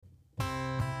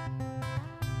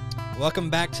Welcome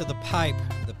back to The Pipe,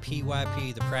 the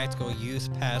PYP, the Practical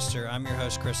Youth Pastor. I'm your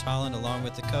host, Chris Holland, along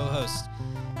with the co-host,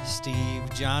 Steve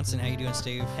Johnson. How you doing,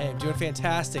 Steve? Hey, I'm doing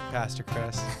fantastic, Pastor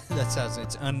Chris. That sounds,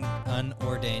 it's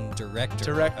unordained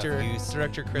director of Youth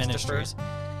Director Christopher. Ministries.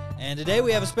 And today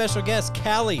we have a special guest,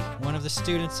 Callie, one of the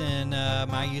students in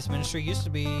my youth ministry. Used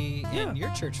to be in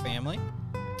your church family.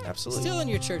 Absolutely. Still in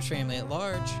your church family at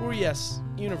large. Oh, yes,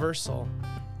 universal.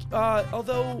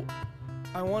 Although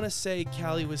I want to say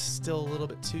Callie was still a little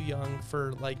bit too young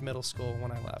for like middle school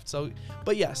when I left. So,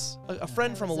 but yes, a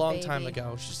friend from a long time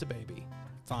ago. She's just a baby.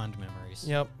 Fond memories.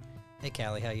 Yep. Hey,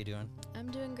 Callie, how you doing?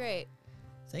 I'm doing great.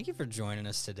 Thank you for joining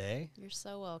us today. You're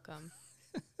so welcome.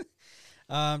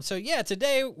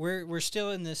 Today we're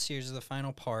still in this series of the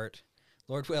final part,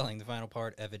 Lord willing, the final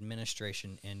part of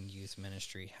administration in youth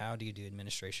ministry. How do you do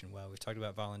administration well? We've talked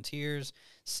about volunteers,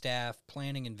 staff,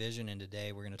 planning, and vision, and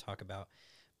today we're going to talk about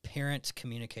parent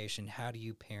communication. How do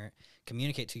you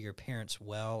communicate to your parents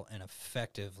well and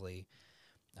effectively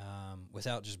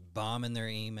without just bombing their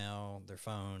email, their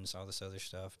phones, all this other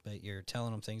stuff, but you're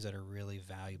telling them things that are really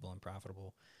valuable and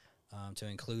profitable to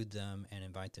include them and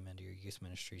invite them into your youth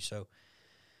ministry. So,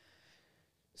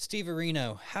 Steve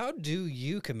Areno, how do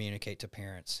you communicate to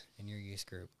parents in your youth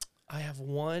group? I have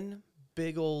one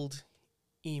big old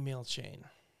email chain.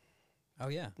 Oh,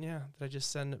 yeah. Yeah, that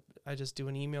I just do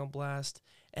an email blast,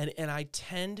 and I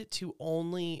tend to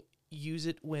only use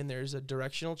it when there's a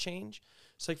directional change.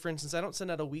 So, like, for instance, I don't send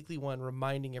out a weekly one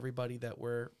reminding everybody that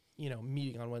we're,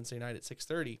 meeting on Wednesday night at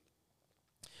 6:30.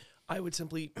 I would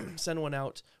simply send one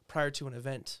out prior to an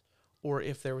event or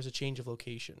if there was a change of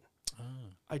location.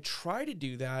 I try to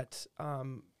do that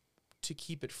to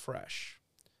keep it fresh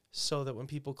so that when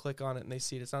people click on it and they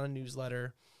see it, it's not a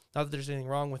newsletter. Not that there's anything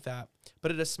wrong with that,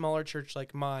 but at a smaller church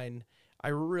like mine, I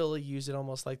really use it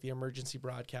almost like the emergency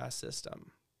broadcast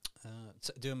system.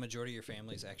 So do a majority of your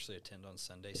families actually attend on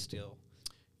Sunday still?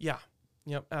 Yeah.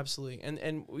 Yep, absolutely.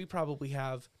 And we probably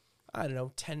have,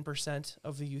 10%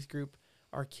 of the youth group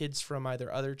are kids from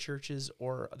either other churches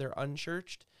or they're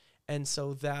unchurched. And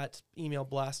so that email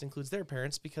blast includes their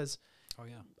parents because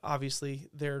obviously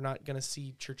they're not going to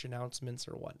see church announcements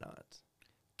or whatnot.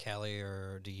 Callie,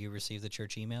 or do you receive the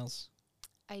church emails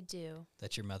I do.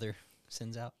 that your mother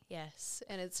sends out? Yes.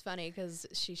 And it's funny because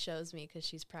she shows me because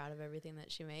she's proud of everything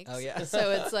that she makes. Oh, yeah.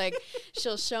 So it's like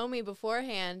she'll show me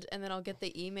beforehand and then I'll get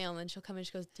the email and then she'll come and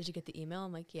she goes, "Did you get the email?"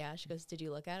 I'm like, "Yeah." She goes, "Did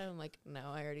you look at it?" I'm like,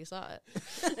 "No, I already saw it."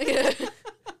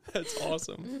 That's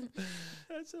awesome.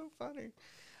 That's so funny.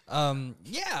 In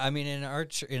our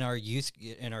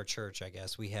church, I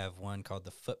guess we have one called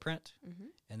the Footprint,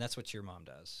 and that's what your mom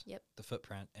does. Yep. The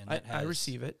Footprint, and I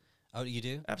receive it. Oh, you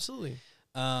do? Absolutely.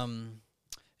 And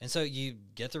so you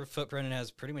get the Footprint, and it has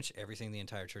pretty much everything the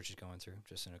entire church is going through,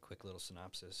 just in a quick little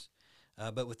synopsis.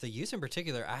 But with the youth in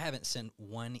particular, I haven't sent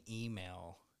one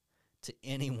email to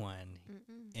anyone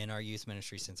in our youth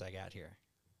ministry since I got here.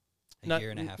 A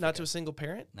year and a half ago. Not to a single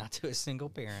parent? Not to a single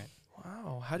parent.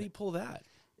 Wow. How do you pull that?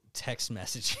 Text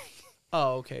messaging.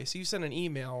 Oh, okay. So you send an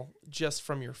email just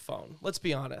from your phone. Let's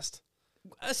be honest.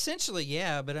 Essentially,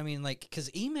 yeah. But I mean,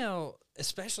 because email,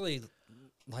 especially,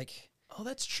 Oh,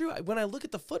 that's true. When I look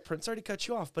at the Footprint, sorry to cut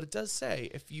you off, but it does say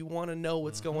if you want to know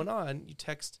what's going on, you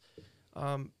text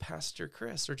Pastor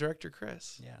Chris or Director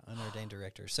Chris. Yeah, unordained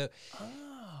director. So,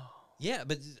 yeah,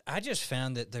 but I just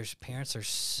found that there's parents are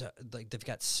so, they've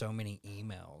got so many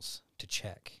emails to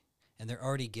check, and they're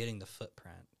already getting the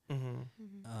Footprint.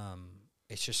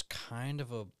 It's just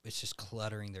it's just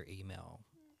cluttering their email.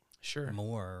 Sure.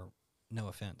 More, no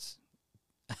offense.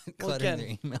 Cluttering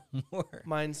their email more.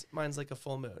 Mine's like a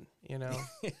full moon,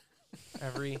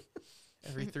 every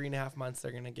 3.5 months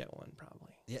they're going to get one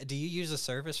probably. Yeah. Do you use a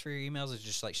service for your emails? It's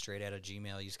just like straight out of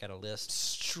Gmail. You just got a list.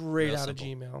 Straight out of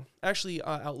Gmail. Actually,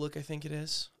 Outlook, I think it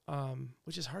is,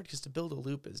 which is hard because to build a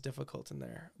loop is difficult in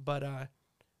there. But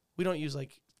we don't use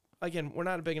again, we're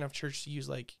not a big enough church to use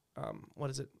what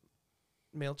is it,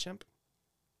 MailChimp?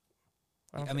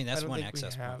 That's one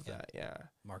access point. That, yeah.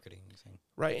 Marketing thing.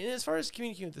 Right. And as far as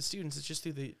communicating with the students, it's just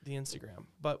through the Instagram.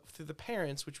 But through the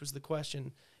parents, which was the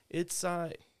question, it's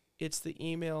the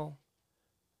email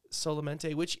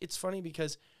Solamente, which it's funny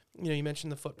because, you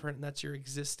mentioned the Footprint, and that's your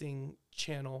existing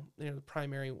channel, the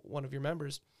primary one of your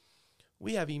members.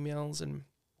 We have emails, and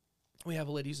we have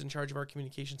a lady who's in charge of our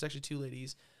communications. It's actually two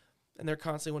ladies, and they're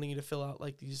constantly wanting you to fill out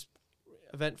these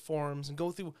event forms and go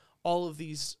through all of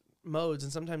these modes.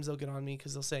 And sometimes they'll get on me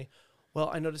because they'll say, "Well,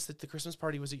 I noticed that the Christmas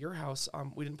party was at your house.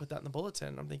 We didn't put that in the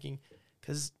bulletin." I'm thinking,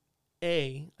 because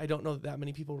A, I don't know that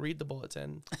many people read the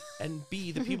bulletin, and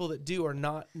B, the people that do are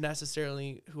not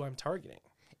necessarily who I'm targeting.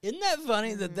 Isn't that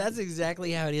funny that that's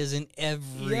exactly how it is in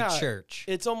every Yeah. church?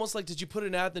 It's almost like, did you put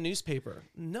an ad in the newspaper?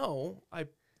 No, I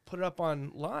put it up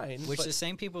online. Which but the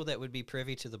same people that would be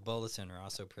privy to the bulletin are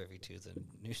also privy to the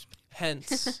newspaper.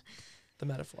 hence the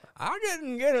metaphor. I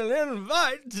didn't get an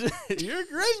invite to your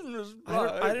Christmas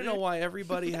I don't know why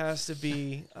everybody has to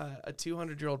be a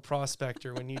 200-year-old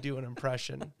prospector when you do an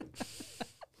impression.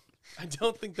 I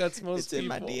don't think that's most It's in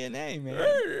people. my DNA,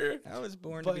 man. I was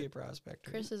born to be But a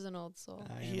prospector. Chris is an old soul.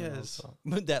 I He am is. also.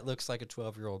 But that looks like a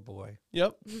 12-year-old boy.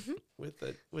 Yep, with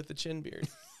the chin beard.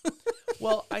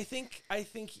 Well, I think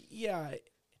yeah.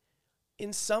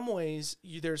 In some ways,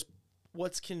 there's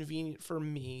what's convenient for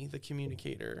me, the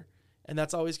communicator, and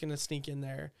that's always going to sneak in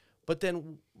there. But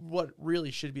then, what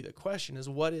really should be the question is,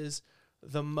 what is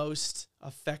the most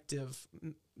effective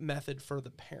method for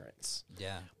the parents?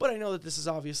 Yeah. But I know that this is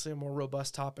obviously a more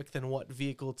robust topic than what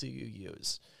vehicle do you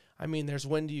use. I mean, there's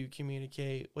when do you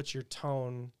communicate? What's your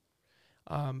tone?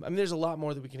 I mean, there's a lot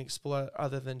more that we can explore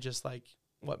other than just like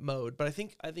what mode. But I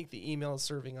think the email is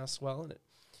serving us well, and it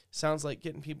sounds like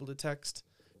getting people to text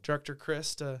Director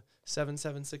Chris to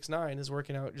 7769 is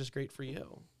working out just great for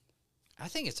you. I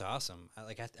think it's awesome.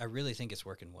 I really think it's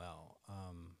working well.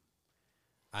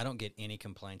 I don't get any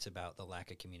complaints about the lack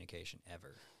of communication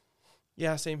ever.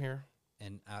 Yeah, same here.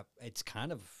 And it's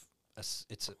kind of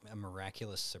it's a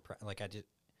miraculous surprise.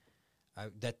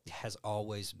 That has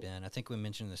always been. I think we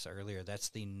mentioned this earlier. That's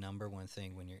the number one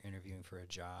thing when you're interviewing for a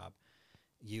job.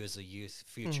 You as a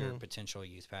future potential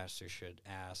youth pastor should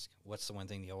ask, what's the one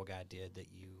thing the old guy did that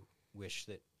you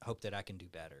hope that I can do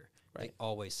better? Right. They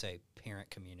always say parent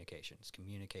communications.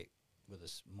 Communicate with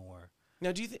us more.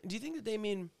 Now, do you think that they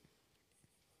mean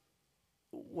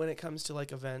when it comes to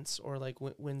like events or like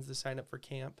when's the sign up for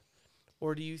camp,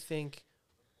 or do you think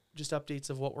just updates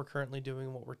of what we're currently doing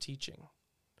and what we're teaching?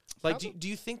 Like, do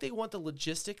you think they want the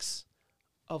logistics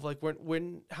of like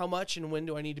when how much and when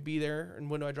do I need to be there and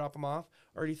when do I drop them off,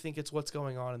 or do you think it's what's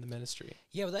going on in the ministry?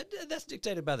 Yeah, well, that's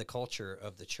dictated by the culture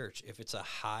of the church. If it's a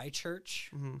high church,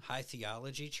 high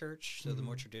theology church, so the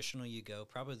more traditional you go,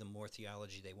 probably the more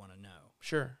theology they want to know.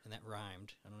 Sure, And that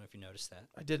rhymed. I don't know if you noticed that.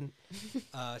 I didn't.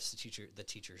 It's the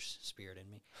teacher's spirit in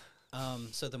me.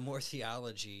 So the more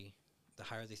theology, the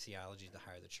higher the theology, the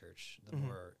higher the church, the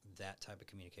more that type of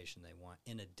communication they want,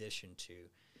 in addition to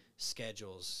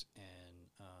schedules and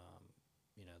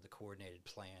the coordinated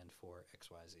plan for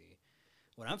XYZ.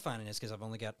 What I'm finding is, because I've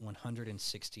only got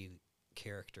 160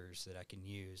 characters that I can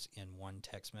use in one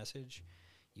text message,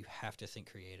 you have to think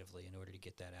creatively in order to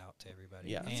get that out to everybody.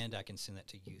 Yeah. And I can send that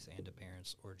to youth and to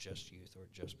parents, or just youth, or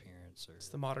just parents, or It's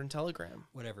the modern telegram.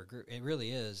 whatever group. It really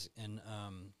is. And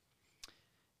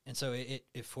so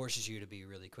it forces you to be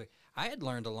really quick. I had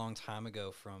learned a long time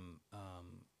ago from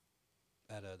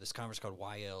at this conference called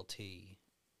YLT,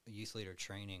 Youth Leader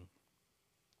Training,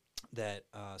 that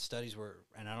studies were,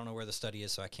 and I don't know where the study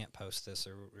is, so I can't post this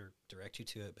or direct you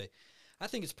to it, but I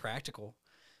think it's practical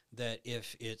that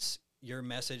if it's your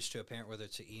message to a parent, whether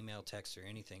it's an email, text, or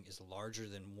anything, is larger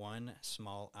than one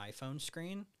small iPhone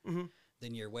screen,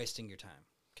 then you're wasting your time,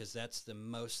 because that's the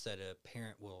most that a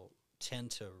parent will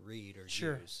tend to read or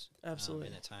use Absolutely.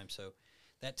 in a time. So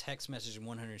that text message in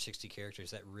 160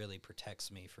 characters, that really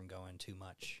protects me from going too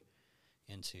much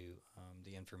into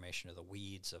the information of the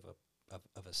weeds of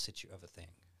a thing.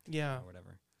 Yeah. Or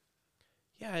whatever.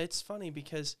 Yeah, it's funny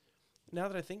because now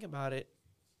that I think about it,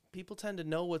 people tend to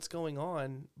know what's going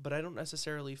on, but I don't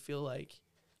necessarily feel like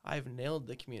I've nailed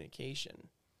the communication.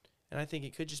 And I think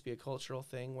it could just be a cultural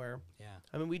thing where, Yeah.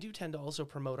 I mean, we do tend to also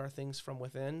promote our things from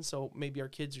within, so maybe our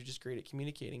kids are just great at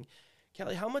communicating.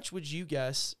 Kelly, how much would you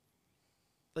guess,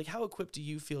 like how equipped do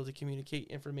you feel to communicate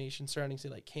information surrounding, say,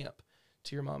 like camp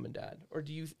to your mom and dad? Or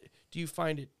do you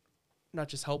find it not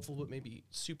just helpful, but maybe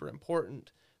super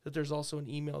important that there's also an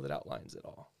email that outlines it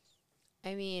all?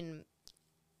 I mean,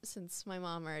 since my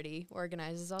mom already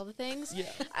organizes all the things,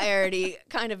 Yeah. I already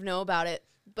kind of know about it.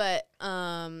 But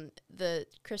the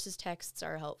Chris's texts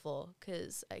are helpful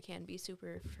because I can be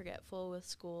super forgetful with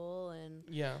school and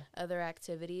Yeah. other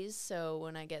activities. So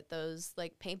when I get those,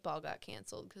 like paintball got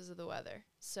canceled because of the weather.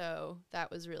 So that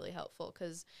was really helpful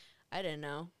because I didn't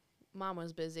know. Mom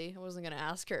was busy. I wasn't going to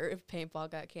ask her if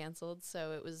paintball got canceled.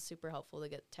 So it was super helpful to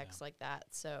get texts like that.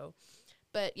 So,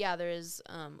 but yeah, there is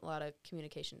a lot of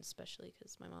communication, especially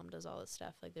because my mom does all this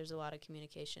stuff. Like there's a lot of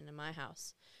communication in my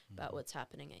house about what's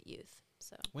happening at youth.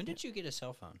 So When did you get a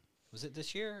cell phone? Was it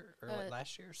this year or like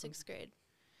last year or something? 6th grade.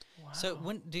 Wow. So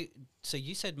so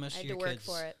you said most I of had your to work kids,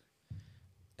 for it.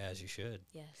 as you should.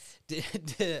 Yes.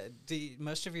 Do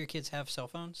most of your kids have cell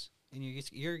phones? In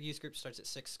your youth group starts at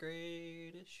 6th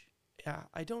grade ish. Yeah,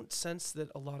 I don't sense that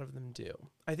a lot of them do.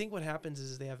 I think what happens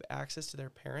is they have access to their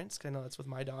parents. 'Cause I know that's with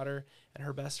my daughter and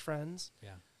her best friends.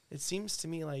 Yeah. It seems to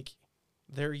me like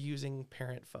they're using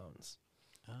parent phones.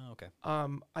 Oh, okay.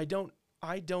 I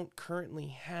don't currently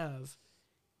have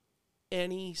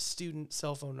any student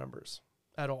cell phone numbers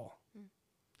at all.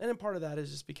 And then part of that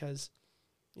is just because,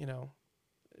 you know,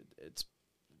 it's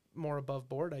more above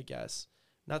board, I guess.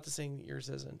 Not to saying that yours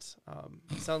isn't.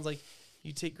 It sounds like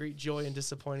you take great joy in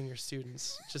disappointing your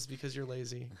students just because you're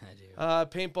lazy. I do.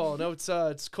 Paintball. No,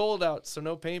 it's cold out, so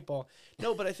no paintball.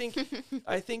 No, but I think if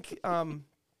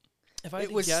I had It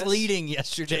to was guess, sleeting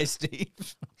yesterday,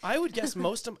 Steve. I would guess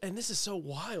most of, and this is so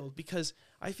wild because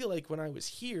I feel like when I was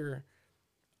here,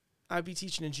 I'd be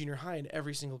teaching in junior high and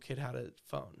every single kid had a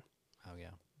phone. Oh,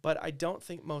 yeah. But I don't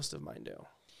think most of mine do.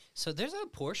 So there's a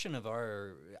portion of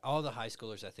all the high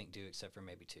schoolers I think do, except for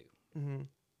maybe 2.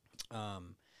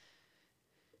 Mm-hmm.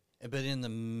 But in the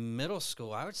middle school,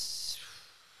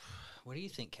 what do you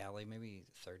think, Callie? Maybe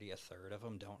a third of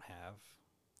them don't have.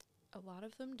 A lot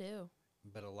of them do.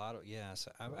 But a lot of,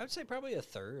 so I would say probably a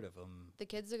third of them. The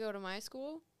kids that go to my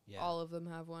school, all of them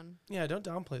have one. Yeah, don't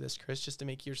downplay this, Chris, just to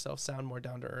make yourself sound more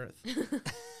down to earth.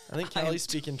 I think Callie's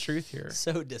speaking truth here.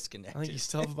 So disconnected. I think you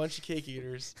still have a bunch of cake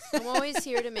eaters. I'm always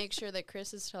here to make sure that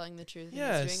Chris is telling the truth and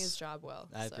Yes. he's doing his job well.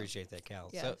 I so. appreciate that, Cal.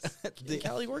 Yes. So,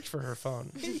 Callie worked for her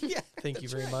phone. yeah, Thank you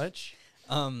very much.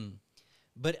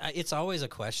 But it's always a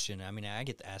question. I mean, I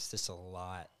get asked this a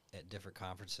lot at different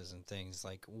conferences and things.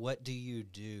 Like, what do you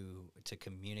do to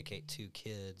communicate to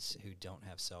kids who don't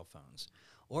have cell phones?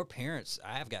 Or parents.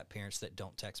 I have got parents that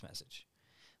don't text message.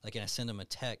 Like, and I send them a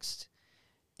text,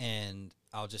 and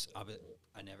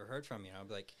I never heard from you. I'll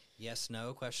be like, yes,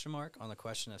 no, question mark on the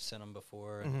question I've sent them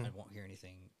before, and I won't hear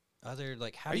anything other.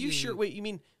 Like, how Are you sure? Wait, you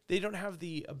mean they don't have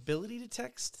the ability to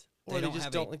text? Or they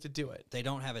just don't like to do it? They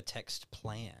don't have a text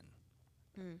plan.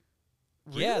 Mm.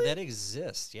 Yeah, Really? that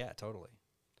exists. Yeah, totally.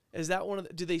 Is that one of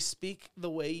the, do they speak the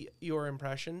way your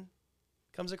impression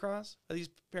comes across? Are these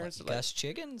parents Like like, Gus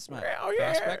Chiggins, my "Oh,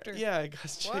 yeah." prospector? Yeah,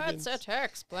 Gus What's a Chiggins.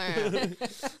 text plan?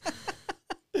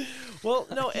 Well,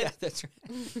 no, Yeah, and, that's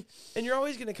right. and you're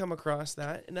always going to come across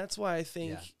that, and that's why I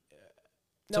think. Yeah.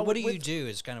 Now, So what do you with- do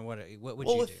is kind of what would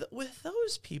Well, you with do? with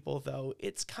those people though,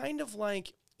 it's kind of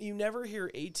like you never hear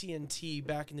AT&T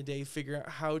back in the day figure out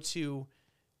how to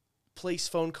place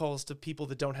phone calls to people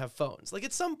that don't have phones. Like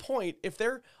at some point, if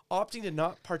they're opting to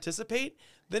not participate,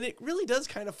 then it really does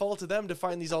kind of fall to them to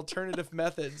find these alternative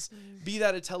methods, be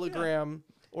that a telegram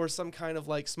or some kind of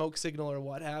like smoke signal or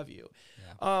what have you.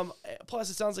 Yeah. Plus,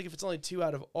 it sounds like if it's only 2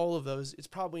 out of all of those, it's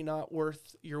probably not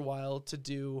worth your while to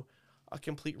do a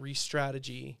complete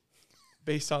re-strategy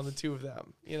based on the 2 of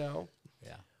them, you know?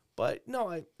 Yeah. But no,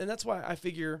 and that's why I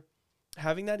figure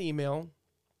having that email,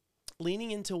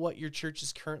 leaning into what your church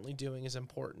is currently doing is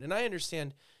important. And I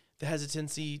understand the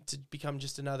hesitancy to become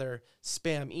just another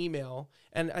spam email.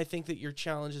 And I think that your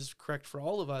challenge is correct for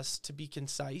all of us to be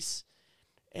concise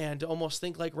and to almost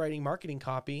think like writing marketing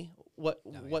copy.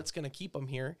 What's going to keep them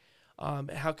here?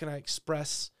 How can I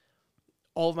express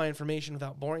all of my information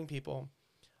without boring people?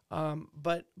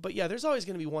 But yeah, there's always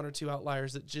going to be 1 or 2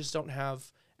 outliers that just don't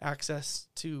have access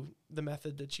to the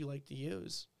method that you like to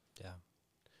use. Yeah.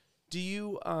 Do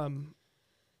you, and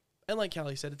like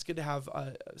Callie said, it's good to have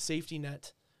a safety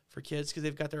net for kids because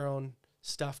they've got their own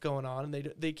stuff going on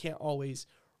and they can't always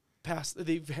pass.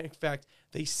 In fact,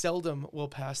 they seldom will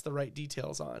pass the right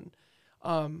details on,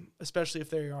 especially if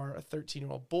they are a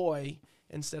 13-year-old boy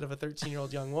instead of a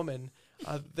 13-year-old young woman.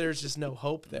 There's just no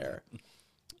hope there.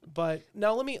 But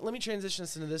now let me transition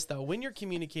us into this though. When you're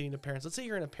communicating to parents, let's say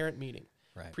you're in a parent meeting,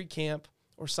 Right. pre-camp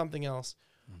or something else.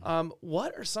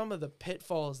 What are some of the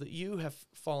pitfalls that you have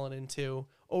fallen into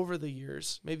over the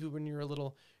years? Maybe when you're a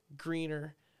little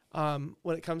greener,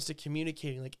 when it comes to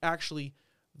communicating, like actually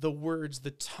the words,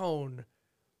 the tone,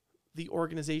 the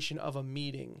organization of a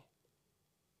meeting.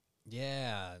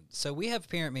 Yeah. So we have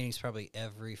parent meetings probably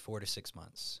every 4 to 6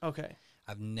 months. Okay.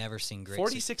 I've never seen great.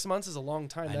 46 months is a long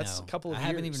time. I That's know. a couple of I years.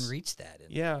 haven't even reached that.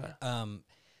 Yeah.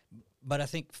 But I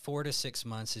think 4 to 6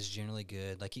 months is generally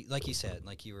good. Like you said,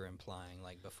 like you were implying,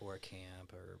 like before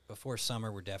camp or before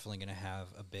summer, we're definitely going to have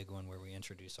a big one where we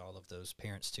introduce all of those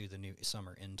parents to the new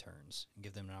summer interns and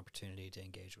give them an opportunity to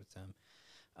engage with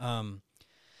them.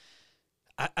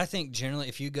 I think generally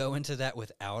if you go into that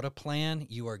without a plan,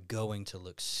 you are going to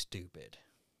look stupid.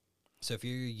 So if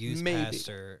you're a youth Maybe.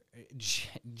 pastor,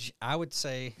 I would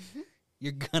say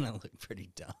you're gonna look pretty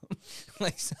dumb.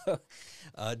 Like so,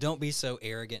 don't be so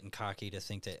arrogant and cocky to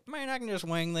think that, man, I can just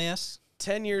wing this.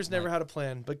 10 years never had a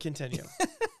plan, but continue.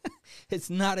 It's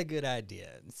not a good idea.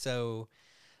 So,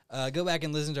 Go back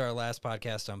and listen to our last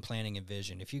podcast on planning and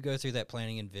vision. If you go through that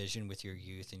planning and vision with your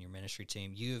youth and your ministry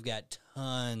team, you've got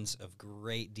tons of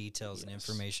great details and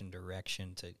information,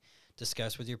 direction to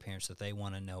discuss with your parents that they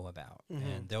want to know about,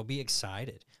 and they'll be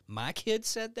excited. My kid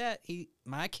said that.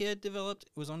 My kid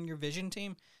was on your vision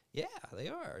team. Yeah, they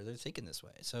are. They're thinking this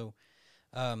way. So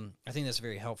I think that's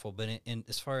very helpful. But in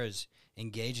as far as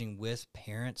engaging with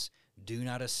parents, do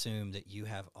not assume that you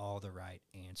have all the right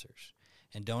answers.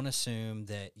 And don't assume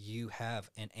that you have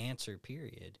an answer,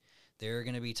 period. There are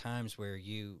going to be times where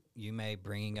you may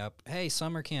bring up, hey,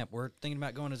 summer camp, we're thinking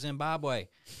about going to Zimbabwe.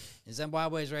 And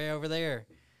Zimbabwe's right over there.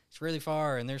 It's really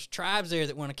far, and there's tribes there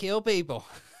that want to kill people.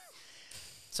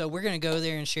 So we're going to go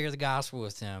there and share the gospel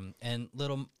with them. And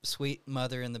little sweet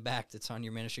mother in the back that's on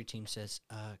your ministry team says,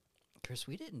 Chris,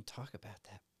 we didn't talk about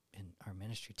that in our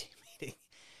ministry team meeting.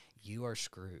 You are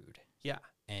screwed. Yeah.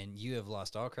 And you have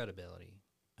lost all credibility.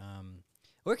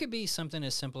 Or it could be something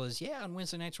as simple as, on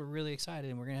Wednesday nights we're really excited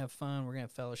and we're going to have fun, we're going to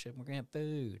have fellowship, and we're going to have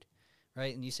food,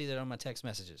 right? And you see that on my text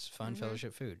messages, fun,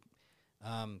 fellowship, food.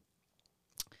 And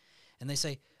they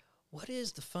say, what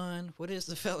is the fun? What is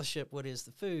the fellowship? What is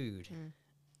the food?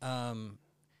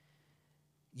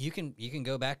 You can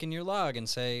go back in your log and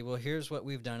say, well, here's what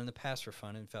we've done in the past for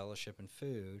fun and fellowship and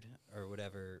food or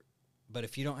whatever. But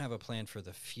if you don't have a plan for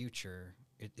the future,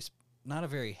 it's not a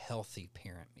very healthy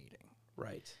parent meeting.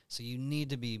 Right. So you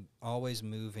need to be always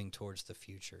moving towards the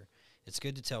future. It's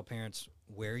good to tell parents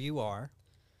where you are,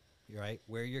 right,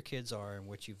 where your kids are and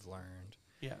what you've learned.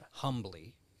 Yeah.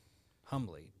 Humbly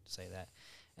say that.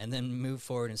 And then move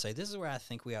forward and say, this is where I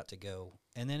think we ought to go.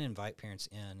 And then invite parents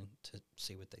in to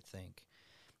see what they think.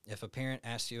 If a parent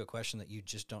asks you a question that you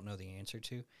just don't know the answer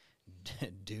to,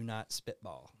 do not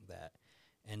spitball that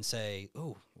and say,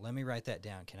 oh, let me write that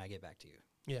down. Can I get back to you?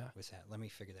 Yeah. With that? Let me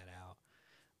figure that out.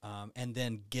 And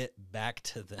then get back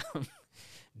to them.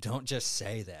 Don't just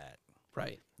say that.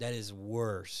 Right. That is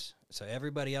worse. So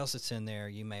everybody else that's in there,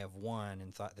 you may have won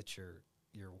and thought that you're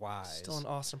wise. Still an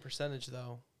awesome percentage,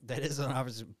 though. That is an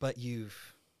opposite, but you've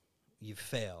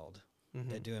failed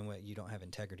at doing what you don't have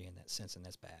integrity in that sense, and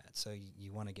that's bad. So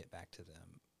you want to get back to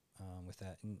them with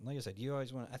that. And like I said,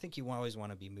 I think you always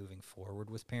want to be moving forward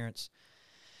with parents,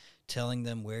 telling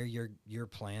them where your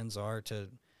plans are to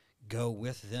go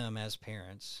with them as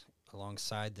parents,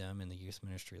 alongside them in the youth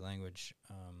ministry language,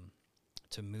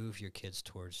 to move your kids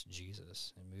towards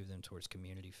Jesus and move them towards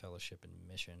community, fellowship, and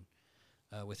mission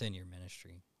within your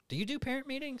ministry. Do you do parent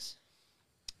meetings?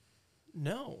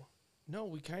 No,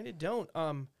 we kind of don't.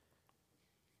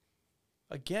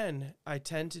 Again, I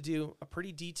tend to do a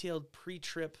pretty detailed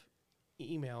pre-trip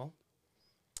email,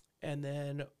 and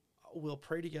then we'll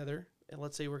pray together. And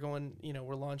let's say we're going,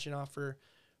 we're launching off for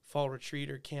fall retreat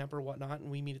or camp or whatnot, and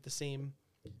we meet at the same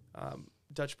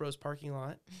Dutch Bros parking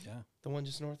lot. Yeah. The one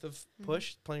just north of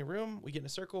Push, plenty of room. We get in a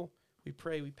circle, we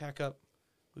pray, we pack up,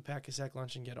 we pack a sack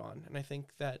lunch and get on. And I think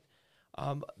that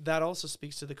that also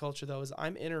speaks to the culture, though, is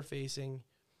I'm interfacing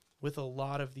with a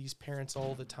lot of these parents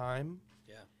all the time.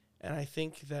 Yeah. And I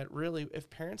think that really, if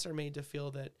parents are made to feel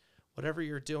that whatever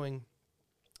you're doing,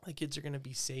 the kids are going to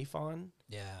be safe on,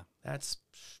 that's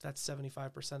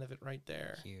 75% of it right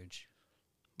there. Huge.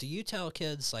 Do you tell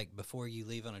kids, like, before you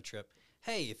leave on a trip,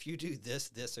 hey, if you do this,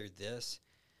 this, or this,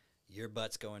 your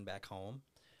butt's going back home?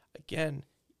 Again,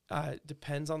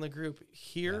 depends on the group.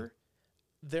 Here,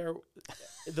 the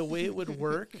way it would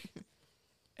work,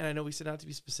 and I know we said not to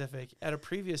be specific, at a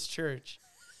previous church,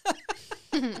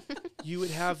 you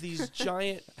would have these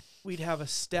we'd have a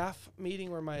staff meeting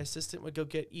where my assistant would go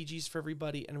get EGs for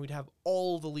everybody, and we'd have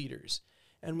all the leaders,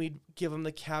 and we'd give them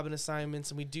the cabin assignments,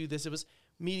 and we'd do this. It was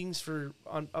meetings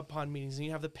upon meetings, and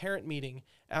you'd have the parent meeting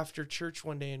after church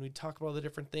one day, and we'd talk about all the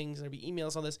different things, and there'd be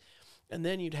emails on this, and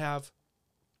then you'd have,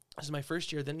 this is my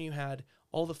first year, then you had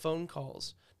all the phone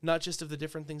calls, not just of the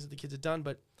different things that the kids had done,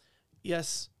 but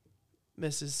yes,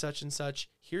 Mrs. Such and Such,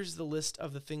 here's the list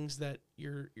of the things that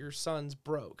your sons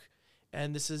broke,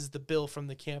 and this is the bill from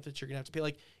the camp that you're gonna have to pay.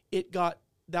 Like,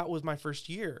 that was my first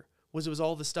year, it was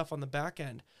all the stuff on the back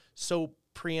end. So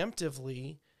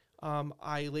preemptively,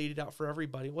 I laid it out for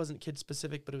everybody. It wasn't kid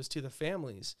specific, but it was to the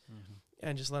families,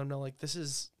 and just let them know, like, this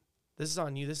is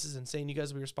on you. This is insane. You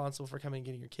guys will be responsible for coming and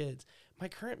getting your kids. My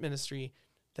current ministry,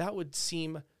 that would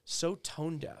seem so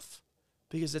tone deaf,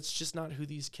 because it's just not who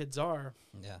these kids are.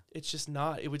 Yeah. It's just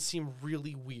not. It would seem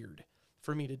really weird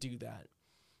for me to do that.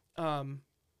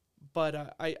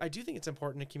 But I do think it's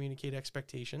important to communicate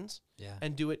expectations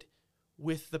and do it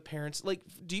with the parents. Like,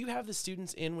 do you have the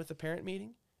students in with the parent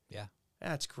meeting? Yeah.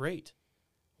 That's great.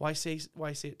 Why say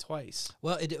it twice?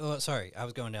 Well, sorry, I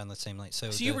was going down the same lane. So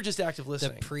you were just active the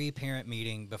listening. pre-parent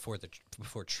meeting before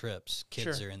trips,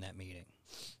 kids Sure. are in that meeting.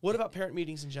 What about parent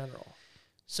meetings in general?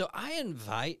 So I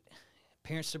invite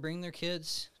parents to bring their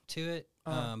kids to it,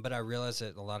 but I realize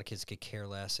that a lot of kids could care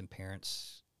less, and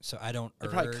parents. So I don't. They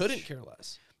probably couldn't care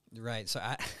less. Right. So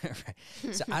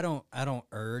I don't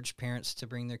urge parents to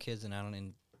bring their kids, and I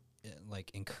don't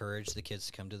encourage the kids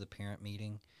to come to the parent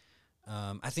meeting.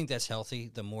 I think that's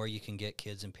healthy. The more you can get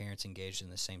kids and parents engaged in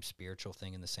the same spiritual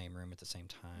thing in the same room at the same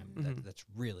time, that's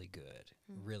really good,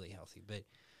 really healthy. But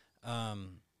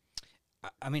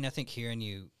I mean, I think hearing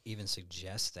you even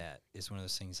suggest that is one of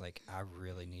those things. Like, I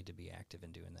really need to be active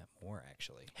in doing that more.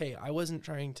 Actually, Hey, I wasn't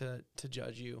trying to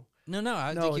judge you. no,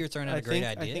 I think you're throwing out a great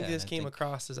idea. I think this and came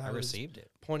across as I was received it.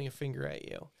 pointing a finger at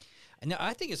you. No,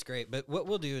 I think it's great. But what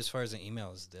we'll do as far as an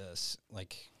email is this: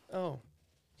 Oh,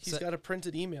 he's got a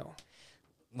printed email.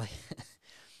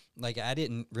 Like I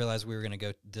didn't realize we were going to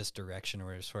go this direction,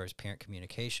 or as far as parent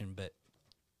communication, but.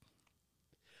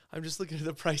 I'm just looking at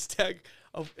the price tag.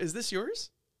 Is this yours?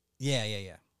 Yeah.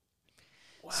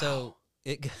 Wow. So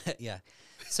yeah.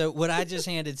 So what I just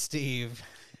handed Steve,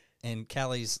 and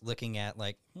Callie's looking at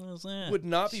like, what was that? Would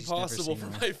not She's be never possible seen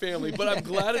for one. my family, but I'm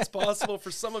glad it's possible for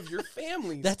some of your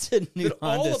families. That's a new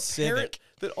Honda Civic.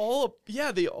 They all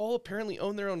apparently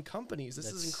own their own companies.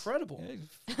 This is incredible.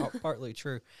 Partly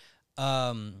true.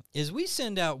 Is we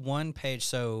send out one page.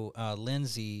 So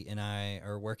Lindsay and I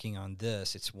are working on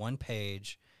this. It's one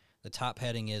page. The top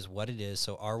heading is what it is.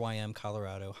 So RYM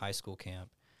Colorado High School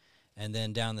Camp. And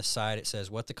then down the side it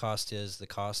says what the cost is. The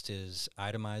cost is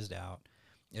itemized out.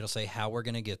 It'll say how we're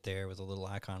going to get there with a little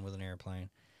icon with an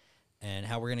airplane, and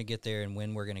how we're going to get there and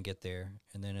when we're going to get there.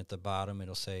 And then at the bottom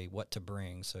it'll say what to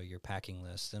bring, so your packing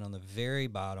list. Then on the very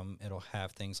bottom it'll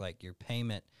have things like your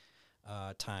payment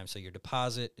time. So your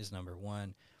deposit is number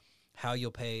one, how you'll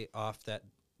pay off the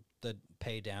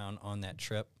pay down on that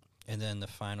trip. And then the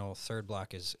final third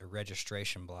block is a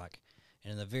registration block.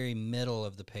 And in the very middle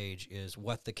of the page is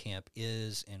what the camp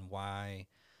is and why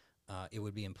it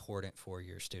would be important for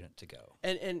your student to go.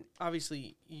 And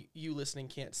obviously, you listening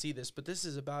can't see this, but this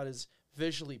is about as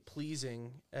visually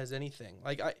pleasing as anything.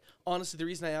 Like, honestly, the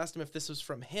reason I asked him if this was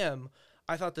from him,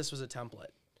 I thought this was a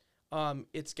template.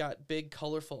 It's got big,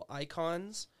 colorful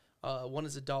icons. One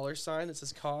is a dollar sign that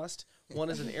says cost. One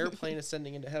is an airplane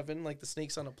ascending into heaven, like the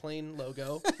Snakes on a Plane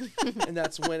logo. And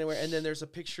that's when and where. And then there's a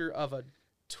picture of a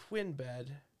twin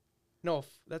bed. No,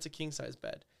 that's a king-size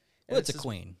bed. And Well, it's a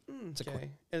queen. It's a okay.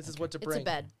 queen. And it says what to bring. It's a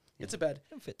bed. It's a bed.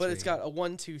 It'll fit But three. it's got a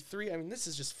 1, 2, 3. I mean, this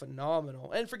is just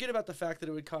phenomenal. And forget about the fact that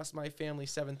it would cost my family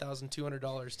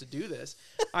 $7,200 to do this.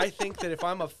 I think that if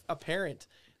I'm a parent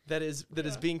that is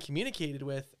being communicated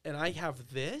with, and I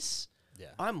have this, Yeah.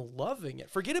 I'm loving it.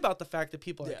 Forget about the fact that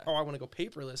people are like, Yeah. oh, I want to go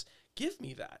paperless. Give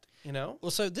me that, you know?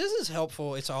 Well, so this is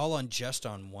helpful. It's all on just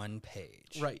on one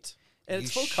page. Right. And You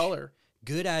it's full color,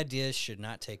 Good ideas should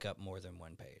not take up more than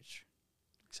one page.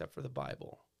 except for the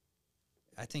Bible.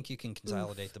 I think you can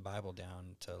consolidate the Bible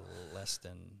down to less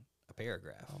than a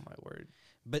paragraph. Oh, my word.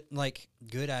 But like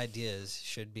good ideas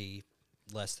should be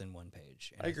less than one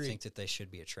page. And I agree. think that they should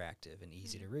be attractive and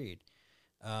easy to read.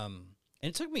 And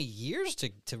it took me years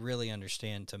to really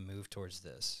understand, to move towards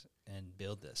this and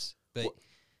build this. But Well-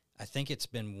 I think it's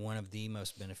been one of the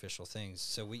most beneficial things.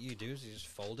 So what you do is you just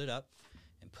fold it up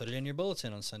and put it in your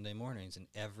bulletin on Sunday mornings, and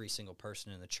every single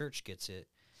person in the church gets it,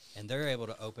 and they're able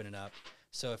to open it up.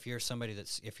 So if you're somebody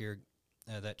if you're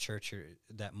that church or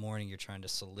that morning, you're trying to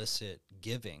solicit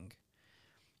giving,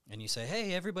 and you say,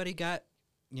 hey, everybody got,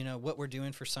 what we're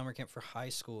doing for summer camp for high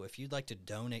school. If you'd like to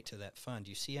donate to that fund,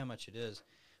 you see how much it is.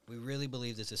 We really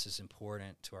believe that this is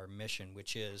important to our mission,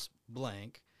 which is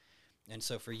blank. And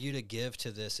so for you to give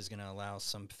to this is going to allow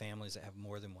some families that have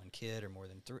more than one kid, or more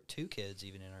than 2 kids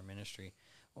even in our ministry,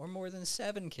 or more than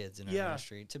 7 kids in our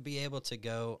ministry, to be able to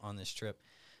go on this trip.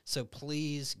 So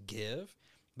please give,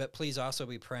 but please also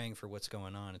be praying for what's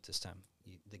going on at this time.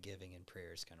 The giving and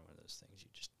prayer is kind of one of those things you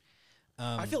just...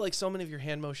 I feel like so many of your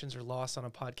hand motions are lost on a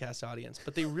podcast audience,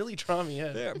 but they really draw me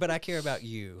in. but I care about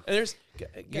you. And there's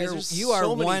You are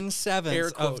so many 1/7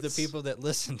 of the quotes. people that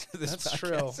listen to this That's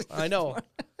podcast. true. I know.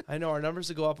 Our numbers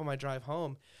will go up on my drive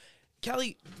home.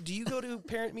 Callie, do you go to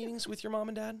parent meetings with your mom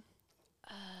and dad?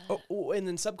 And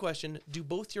then sub question, do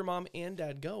both your mom and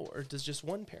dad go, or does just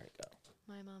one parent go?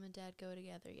 My mom and dad go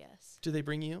together, yes. Do they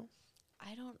bring you?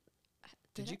 I don't.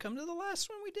 Did you come to the last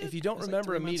one we did? If you don't It was like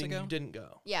remember 3 a months meeting, ago? you didn't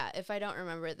go. Yeah, if I don't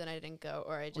remember it, then I didn't go,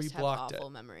 or I you just have blocked it. awful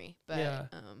memory. But Yeah.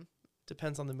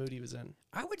 Depends on the mood he was in.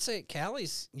 I would say,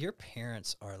 Callie's, your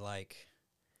parents are like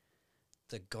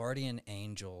the guardian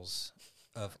angels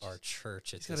of our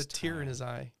church at He's got this a tear in time. his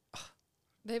eye.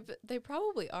 They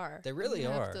probably are. They really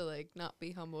I'm gonna are. have to like not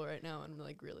be humble right now and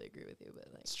like really agree with you, but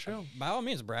like It's true. By all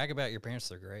means, brag about your parents.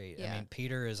 They're great. I Yeah. mean,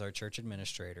 Peter is our church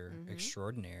administrator Mhm.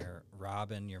 extraordinaire.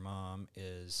 Robin, your mom,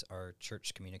 is our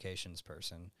church communications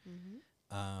person.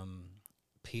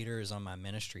 Peter is on my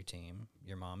ministry team.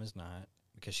 Your mom is not,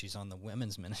 because she's on the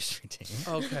women's ministry team.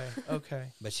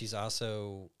 Okay. But she's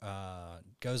also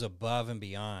goes above and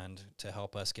beyond to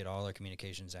help us get all our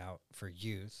communications out for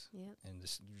youth. Yep. And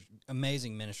this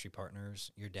amazing ministry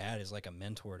partners. Your dad is like a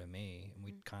mentor to me, and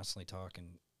we constantly talk,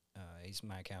 and he's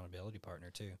my accountability partner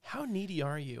too. How needy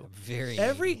are you? Very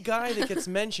Every needy. guy that gets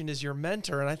mentioned is your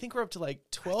mentor, and I think we're up to like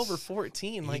 12 or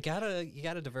 14. you Like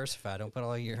gotta diversify. Don't put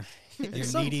all your your at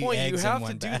some needy point, you eggs in have to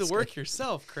one do basket. the work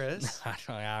yourself, Chris.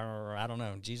 I don't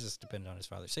know. Jesus depended on his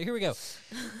father. So here we go.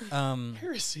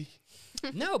 Heresy.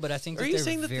 No, but I think Are that you they're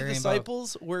saying that the very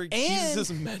disciples were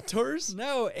Jesus' mentors?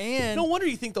 No, and No wonder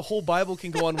you think the whole Bible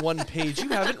can go on one page. You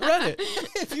haven't read it.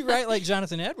 if you write like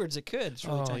Jonathan Edwards, it could. It's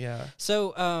really Oh, tiny. yeah.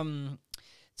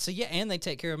 So yeah, and they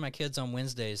take care of my kids on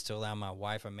Wednesdays to allow my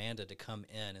wife Amanda to come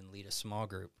in and lead a small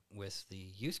group with the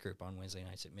youth group on Wednesday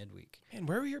nights at midweek. Man,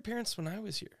 where were your parents when I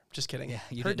was here? Just kidding. Yeah,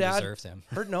 you her didn't dad, deserve them.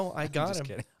 No, I got just him.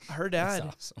 kidding. Her That's dad,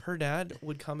 awesome. her dad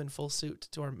would come in full suit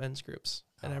to our men's groups,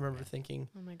 and Oh, I remember man. thinking,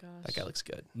 Oh my gosh. that guy looks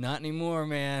good. Not anymore,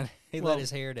 man. He Well- let his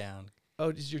hair down.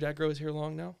 Oh, does your dad grow his hair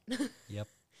long now? Yep.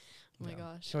 Oh my No.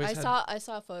 gosh. He always I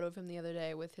saw a photo of him the other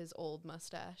day with his old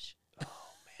mustache.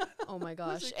 Oh my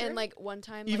gosh. it And great? like one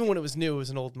time Even like, when it was new, it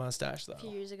was an old mustache, a few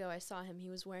though. years ago I saw him. He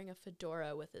was wearing a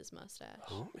fedora with his mustache.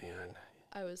 Oh man,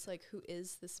 I was like, who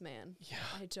is this man? yeah.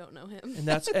 I don't know him. And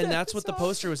that's what the That's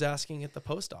poster was asking at the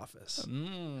post office.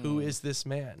 Mm. Who is this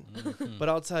man? Mhm. But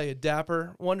I'll tell you,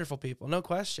 dapper, wonderful people, no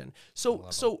question.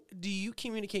 love So do you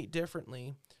communicate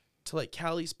differently to like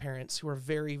Callie's parents who are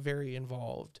very, very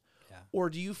involved? Yeah.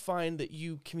 Or do you find that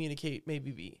you communicate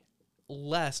maybe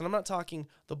less? And I'm not talking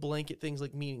the blanket things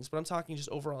like meetings, but I'm talking just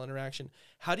overall interaction.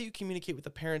 How do you communicate with the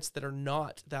parents that are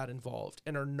not that involved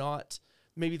and are not,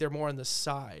 maybe they're more on the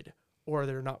side or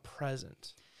they're not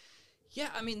present? Yeah,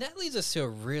 I mean, that leads us to a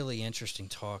really interesting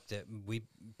talk that we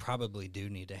probably do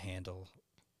need to handle.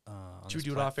 On Should we this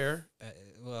do it plat- off air?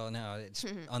 Well, no, it's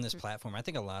on this platform. I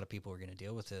think a lot of people are going to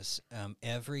deal with this.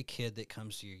 Every kid that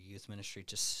comes to your youth ministry,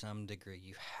 to some degree,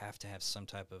 you have to have some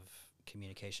type of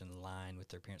communication line with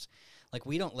their parents. Like,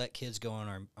 we don't let kids go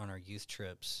on our youth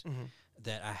trips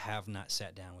that I have not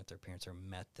sat down with their parents or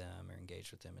met them or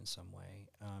engaged with them in some way,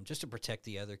 just to protect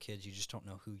the other kids. You just don't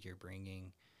know who you're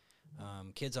bringing.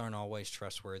 Kids aren't always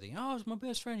trustworthy. Oh, it's my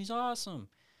best friend. He's awesome.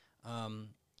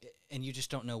 And you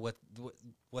just don't know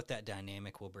what that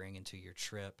dynamic will bring into your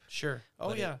trip. Sure. Oh,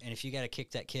 But yeah. and if you got to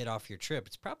kick that kid off your trip,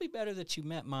 it's probably better that you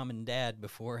met mom and dad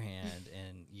beforehand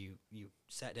and you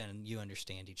sat down and you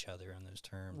understand each other on those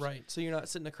terms. Right. So you're not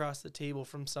sitting across the table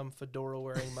from some fedora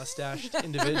wearing mustached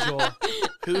individual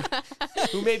who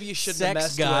maybe you shouldn't have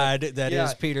Sex messed god with. that is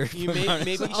Yeah, Peter. You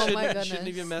maybe you Oh my shouldn't goodness.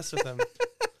 even mess with him.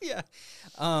 Yeah.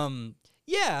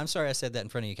 Yeah, I'm sorry I said that in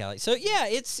front of you, Callie. So yeah,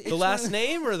 it's The last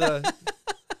name or the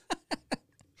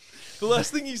the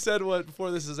last thing you said before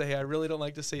this is, hey, I really don't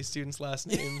like to say students' last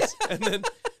names. And then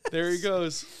there he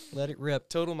goes. let it rip.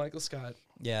 Total Michael Scott.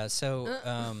 Yeah, so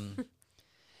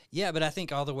yeah, but I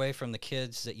think all the way from the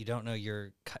kids that you don't know,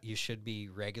 you should be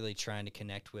regularly trying to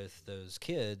connect with those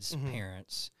kids'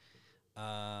 parents.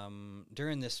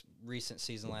 During this recent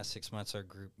season, last 6 months, our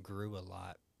group grew a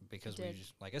lot because we did.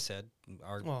 just, like I said,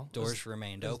 our Well, doors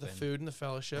remained There's open. the food and the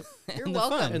fellowship. You're And the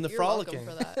welcome. fun. And the You're welcome frolicking.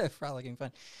 for that. Frolicking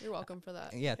fun. You're welcome for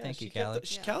that. Yeah, thank you, she kept Callie.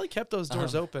 Yeah. Callie kept those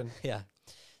doors open. Yeah.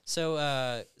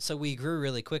 So so we grew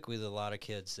really quick with a lot of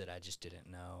kids that I just didn't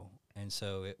know. And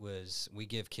so we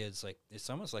give kids it's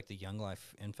almost like the Young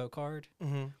Life info card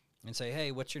Mm-hmm. and say,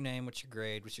 hey, what's your name? What's your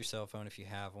grade? What's your cell phone if you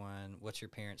have one? What's your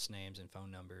parents' names and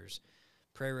phone numbers?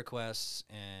 Prayer requests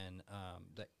and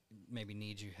that maybe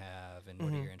needs you have and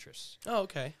what are your interests? Oh,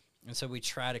 okay. And so we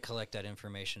try to collect that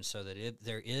information so that if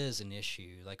there is an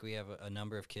issue, like we have a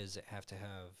number of kids that have to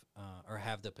have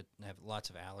have lots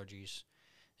of allergies.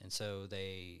 And so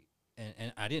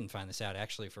and I didn't find this out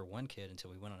actually for one kid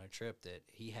until we went on a trip that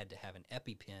he had to have an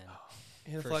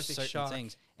EpiPen for Anaphylactic certain shock.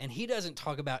 things. And he doesn't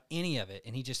talk about any of it.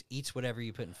 And he just eats whatever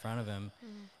you put in front of him.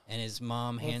 And his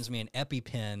mom hands me an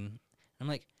EpiPen. I'm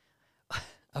like,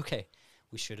 okay,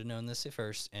 we should have known this at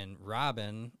first. And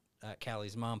Robin,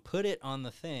 Callie's mom, put it on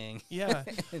the thing. Yeah.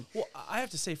 Well, I have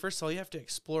to say, first of all, you have to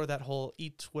explore that whole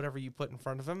eat whatever you put in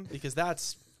front of him because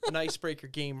that's an icebreaker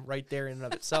game right there in and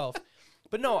of itself.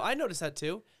 But no, I noticed that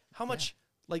too. How much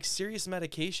like serious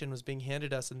medication was being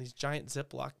handed us in these giant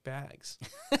Ziploc bags.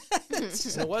 And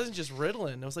it wasn't just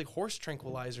Ritalin. It was like horse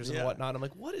tranquilizers and whatnot. I'm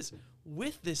like, what is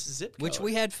with this zip code? Which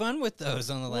we had fun with those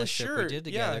on the Well, last trip we sure, did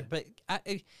together. yeah.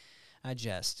 But I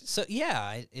just so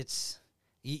yeah, it's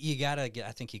you gotta get.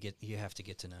 I think you have to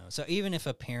get to know. So even if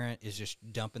a parent is just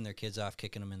dumping their kids off,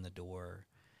 kicking them in the door,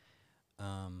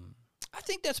 I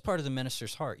think that's part of the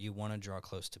minister's heart. You want to draw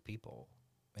close to people,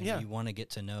 and Yeah. you want to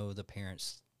get to know the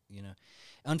parents. You know,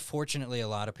 unfortunately, a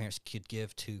lot of parents could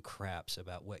give two craps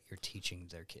about what you're teaching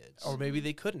their kids, Or maybe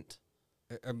they couldn't,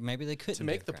 or maybe they couldn't to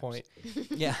make give the craps.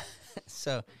 point. Yeah.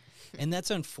 So, and that's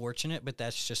unfortunate, but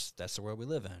that's the world we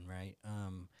live in, right?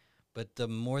 But the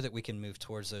more that we can move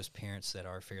towards those parents that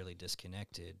are fairly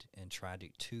disconnected and try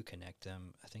to connect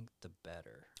them, I think the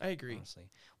better. I agree. Honestly,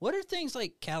 what are things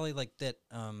like Callie, like that?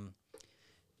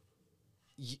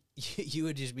 You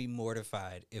would just be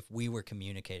mortified if we were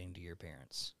communicating to your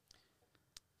parents.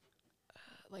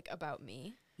 Like about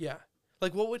me. Yeah.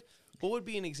 Like what would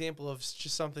be an example of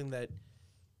just something that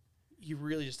you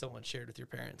really just don't want shared with your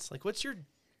parents? Like what's your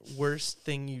worst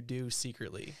thing you do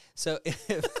secretly? So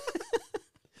if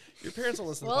Your parents will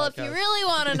listen Well, to if the podcast. you really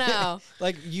want to know,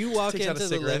 like you walk Takes out a into the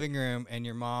cigarette. living room and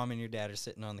your mom and your dad are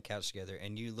sitting on the couch together,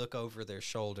 and you look over their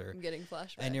shoulder. I'm getting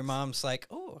flashbacks. And your mom's like,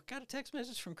 "Oh, I got a text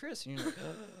message from Chris," and you're like,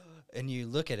 and you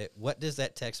look at it. What does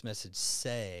that text message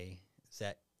say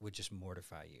that would just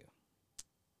mortify you?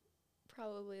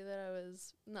 Probably that I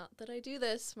was not that I do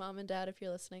this, mom and dad, if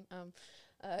you're listening.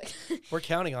 We're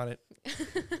counting on it.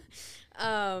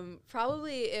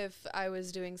 Probably if I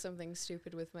was doing something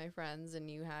stupid with my friends and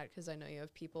you had, because I know you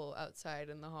have people outside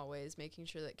in the hallways making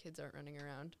sure that kids aren't running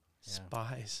around. Yeah.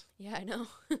 Spies. Yeah, I know.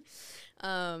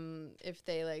 If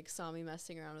they like saw me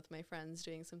messing around with my friends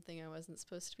doing something I wasn't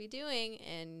supposed to be doing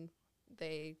and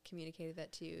they communicated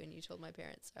that to you and you told my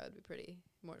parents, I would be pretty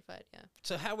mortified. Yeah.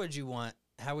 So how would you want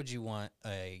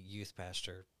a youth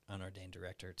pastor, unordained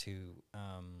director, to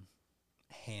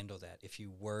handle that if you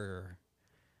were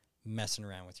messing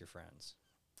around with your friends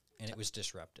and it was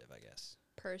disruptive? I guess.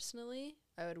 Personally,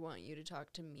 I would want you to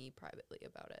talk to me privately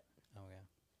about it Oh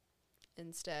yeah.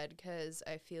 instead, because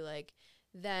I feel like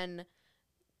then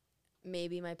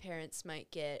maybe my parents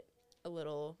might get a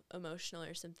little emotional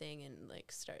or something and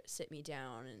like sit me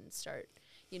down and start,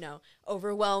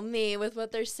 overwhelm me with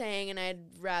what they're saying, and I'd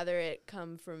rather it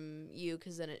come from you,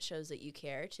 because then it shows that you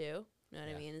care too. You know what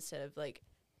Yeah. I mean? Instead of like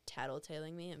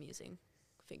tattletaling me, I'm using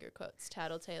finger quotes,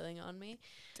 tattletaling on me.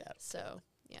 So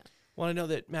yeah. Well, I know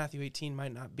that Matthew 18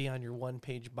 might not be on your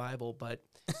one-page Bible, but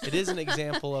it is an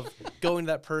example of going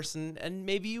to that person and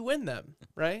maybe you win them,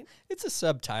 right? It's a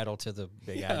subtitle to the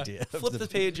big Yeah, idea. of flip the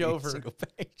page big over. Single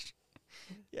page.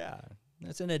 Yeah,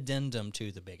 that's an addendum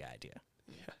to the big idea.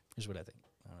 Yeah. Is what I think,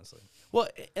 honestly. Well,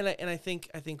 and I think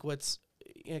what's,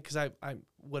 because I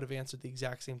would have answered the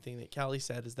exact same thing that Callie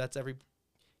said, is that's every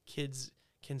kid's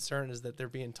concern, is that they're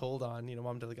being told on,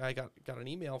 mom, dad, like, I got an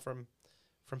email from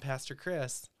Pastor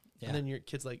Chris. Yeah. And then your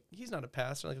kid's like, he's not a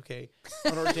pastor. Like, okay,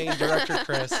 unordained director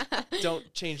Chris,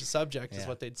 don't change the subject, is Yeah.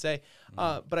 what they'd say.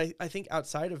 But I think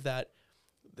outside of that,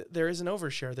 there is an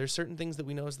overshare. There's certain things that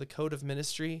we know is the code of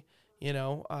ministry.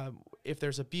 If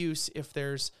there's abuse, if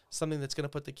there's something that's going to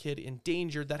put the kid in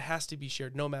danger, that has to be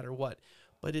shared no matter what.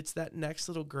 But it's that next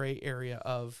little gray area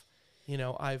of,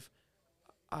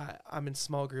 I'm in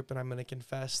small group and I'm going to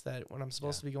confess that when I'm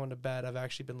supposed to be going to bed, I've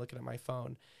actually been looking at my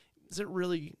phone.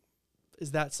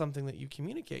 Is that something that you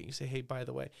communicate? You say, hey, by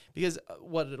the way, because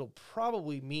what it'll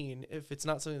probably mean, if it's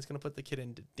not something that's going to put the kid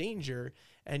into danger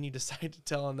and you decide to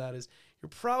tell them that, is you're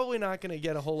probably not going to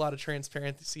get a whole lot of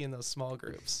transparency in those small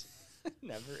groups.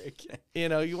 Never again.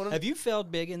 You want to. Have you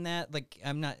failed big in that? Like,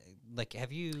 I'm not. Like,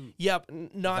 have you Yep,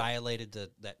 not violated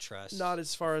that trust? not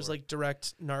as far as before? like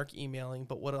direct narc emailing,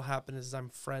 but what'll happen is I'm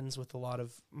friends with a lot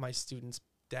of my students'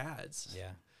 dads. Yeah.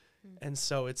 And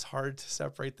so it's hard to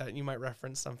separate that. And you might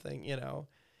reference something,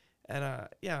 And I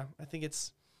think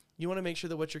you want to make sure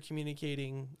that what you're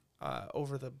communicating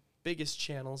over the biggest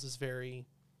channels is very,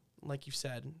 like you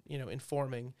said,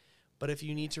 informing. But if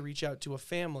you need to reach out to a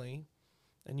family,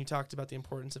 and you talked about the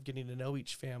importance of getting to know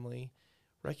each family,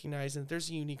 recognizing that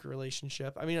there's a unique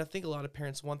relationship. I mean, I think a lot of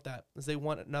parents want that, is they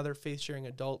want another faith-sharing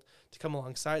adult to come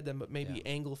alongside them, but maybe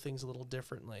angle things a little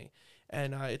differently.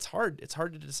 And it's hard. It's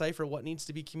hard to decipher what needs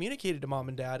to be communicated to mom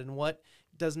and dad and what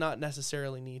does not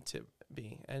necessarily need to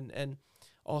be. And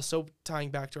also tying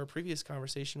back to our previous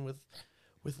conversation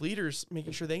with leaders,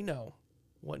 making sure they know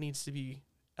what needs to be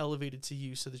elevated to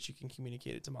you so that you can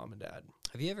communicate it to mom and dad.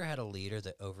 Have you ever had a leader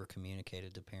that over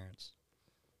communicated to parents?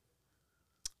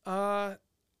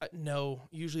 No.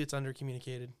 Usually it's under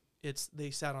communicated.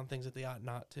 They sat on things that they ought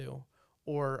not to,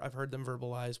 or I've heard them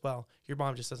verbalize, well, your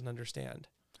mom just doesn't understand.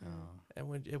 Oh.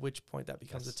 And at which point that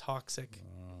becomes That's- a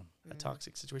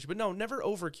toxic Mm. situation. But no, never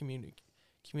over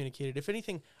communicated. If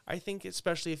anything, I think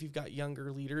especially if you've got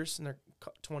younger leaders in their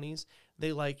 20s,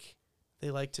 they like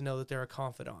to know that they're a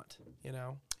confidant, you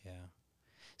know? Yeah.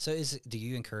 So do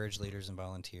you encourage leaders and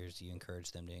volunteers? Do you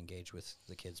encourage them to engage with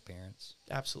the kids' parents?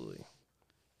 Absolutely.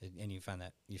 And you found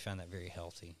that very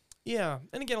healthy. Yeah.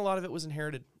 And again, a lot of it was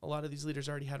inherited. A lot of these leaders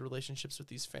already had relationships with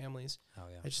these families. Oh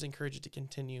yeah. I just encourage it to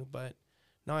continue. But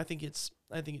no, I think it's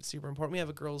super important. We have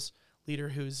a girls leader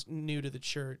who's new to the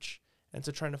church. And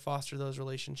so trying to foster those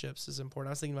relationships is important.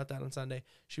 I was thinking about that on Sunday.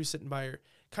 She was sitting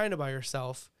kind of by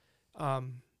herself.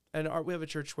 And we have a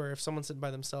church where if someone's sitting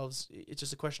by themselves, it's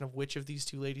just a question of which of these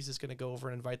two ladies is going to go over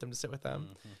and invite them to sit with them.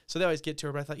 Mhm. So they always get to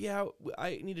her. But I thought, yeah,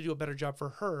 I need to do a better job for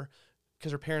her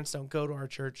because her parents don't go to our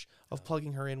church of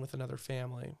plugging her in with another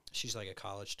family. She's like a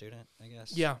college student, I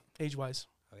guess. Yeah, age-wise.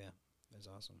 Oh yeah. That's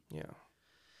awesome. Yeah.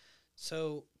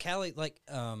 So, Callie,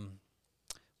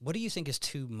 what do you think is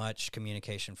too much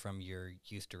communication from your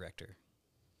youth director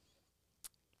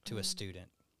to a student?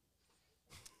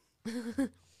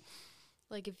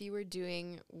 Like if you were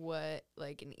doing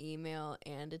like an email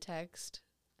and a text,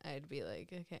 I'd be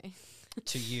like, okay.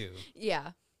 To you?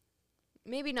 Yeah.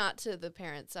 Maybe not to the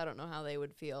parents. I don't know how they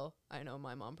would feel. I know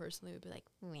my mom personally would be like,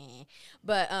 meh.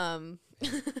 But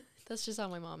that's just how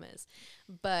my mom is.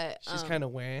 But She's kind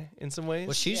of wah in some ways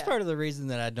Well, she's Yeah. part of the reason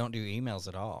that I don't do emails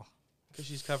at all. because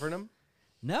she's covering them.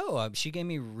 No, she gave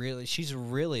me she's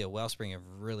really a wellspring of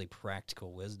really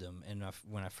practical wisdom. And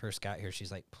when I first got here,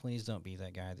 she's like, please don't be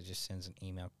that guy that just sends an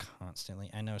email constantly.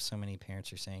 I know so many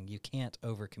parents are saying you can't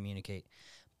over communicate,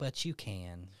 but you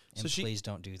can. So And she- please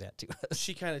don't do that to us.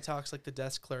 She kind of talks like the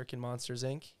desk clerk in Monsters,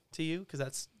 Inc. to you because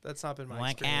that's not been my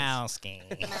experience.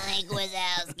 Wachowski. Mike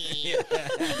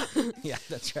Wazowski. Yeah,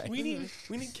 that's right. We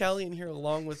need Kelly in here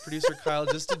along with producer Kyle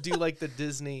just to do like the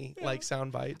Disney like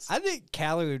sound bites. I think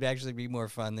Callie would actually be more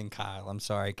fun than Kyle. I'm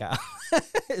sorry, Kyle.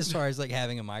 As far as like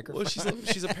having a microphone. Well,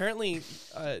 she's apparently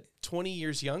 20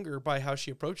 years younger by how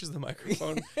she approaches the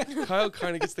microphone. Kyle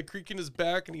kind of gets the creak in his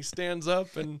back and he stands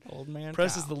up and old man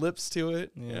presses Kyle. the lips to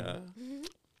it. Yeah.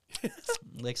 Yeah.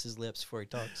 Licks his lips before he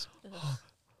talks.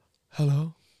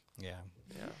 Hello. Yeah.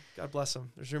 Yeah. God bless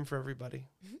him. There's room for everybody.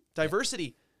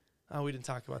 Diversity. Oh, we didn't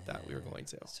talk about that. We were going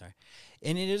to. Sorry.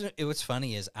 And what's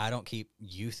funny is I don't keep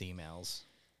youth emails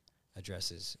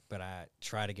addresses, but I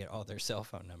try to get all their cell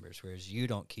phone numbers, whereas you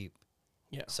don't keep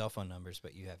Yeah. cell phone numbers,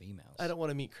 but you have emails. I don't want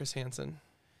to meet Chris Hansen.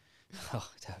 Oh,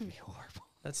 that would be horrible.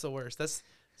 That's the worst. That's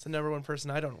the number one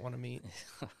person I don't want to meet.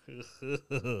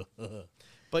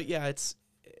 But yeah,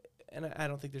 and I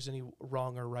don't think there's any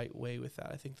wrong or right way with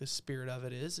that. I think the spirit of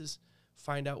it is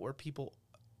find out where people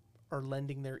are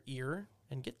lending their ear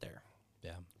and get there,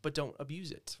 Yeah. but don't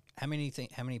abuse it. How many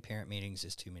parent meetings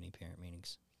is too many parent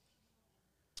meetings?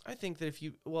 I think that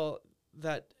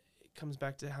that comes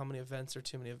back to how many events are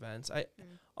too many events.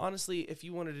 Honestly, if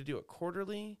you wanted to do it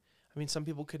quarterly, I mean, some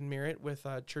people could mirror it with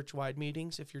church-wide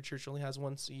meetings if your church only has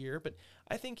once a year. But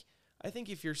I think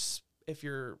if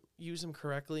you're use them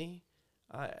correctly,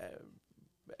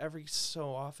 every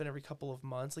so often, every couple of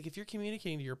months, like if you're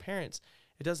communicating to your parents,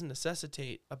 it doesn't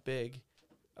necessitate a big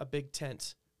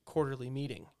tent quarterly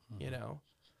meeting, you know.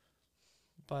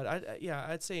 But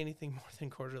I'd say anything more than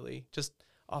quarterly, just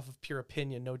off of pure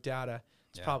opinion, no data,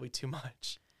 it's Yeah. probably too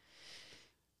much.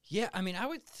 Yeah, I mean, I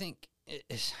would think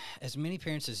as many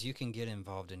parents as you can get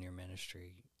involved in your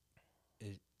ministry,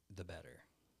 the better.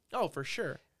 Oh, for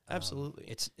sure. Absolutely.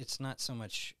 It's not so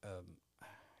much.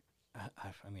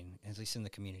 I mean, at least in the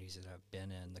communities that I've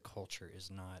been in, the culture is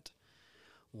not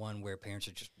one where parents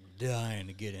are just dying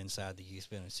to get inside the youth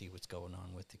bin and see what's going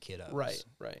on with the kiddos. Right.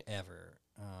 Ever.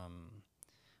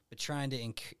 But trying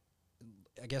to,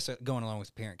 I guess going along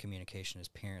with parent communication is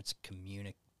parents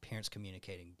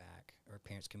communicating back, or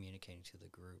parents communicating to the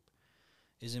group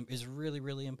is really,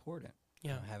 really important.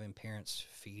 Yeah. Having parents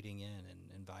feeding in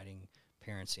and inviting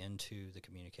parents into the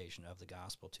communication of the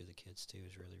gospel to the kids too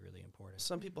is really, really important.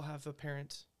 Some people have a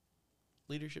parent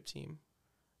leadership team.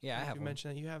 Yeah, I Like have you one.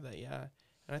 mentioned that you have that, yeah.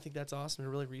 And I think that's awesome to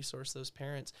really resource those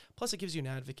parents. Plus, it gives you an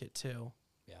advocate too.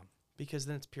 Yeah. Because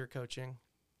then it's peer coaching.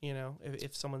 You know,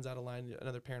 if someone's out of line,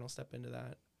 another parent will step into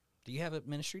that. Do you have a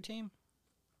ministry team?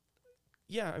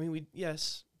 Yeah, I mean,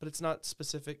 yes, but it's not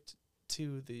specific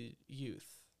to the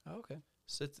youth. Oh, okay.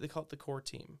 So they call it the core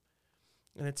team.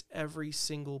 And it's every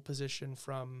single position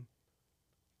from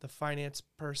the finance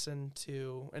person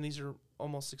to, and these are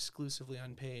almost exclusively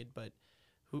unpaid, but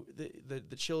who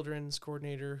the children's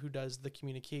coordinator, who does the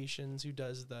communications, who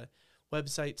does the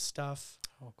website stuff,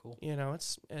 Oh, cool. You know,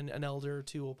 it's and an elder or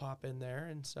two will pop in there,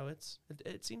 and so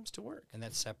it seems to work. And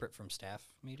that's separate from staff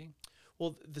meeting?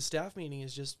 Well, the staff meeting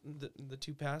is just the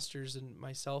two pastors and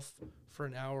myself for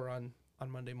an hour on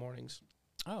Monday mornings.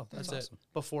 Oh, that's That's awesome.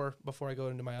 it before I go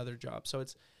into my other job. So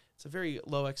it's a very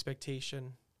low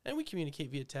expectation, and we communicate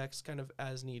via text kind of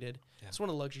as needed. Yeah. It's one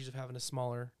of the luxuries of having a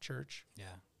smaller church. Yeah,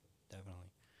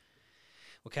 definitely.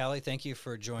 Well, Callie, thank you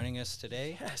for joining us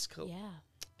today. Yes, cool. Yeah,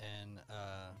 And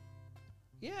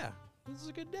yeah, this is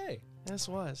a good day. Yes,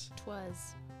 was.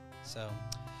 twas. So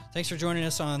thanks for joining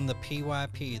us on the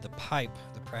PYP, the Pipe,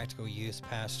 the Practical Youth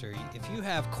Pastor. If you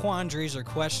have quandaries or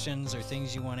questions or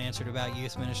things you want answered about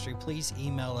youth ministry, please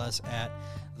email us at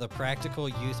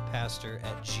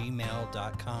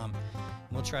thepracticalyouthpastor@gmail.com.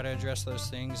 We'll try to address those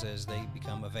things as they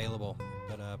become available.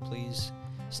 But please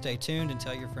stay tuned and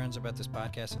tell your friends about this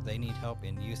podcast if they need help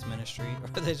in youth ministry or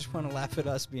they just want to laugh at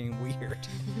us being weird,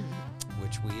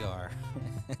 which we are,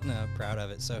 and proud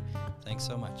of it. So thanks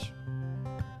so much.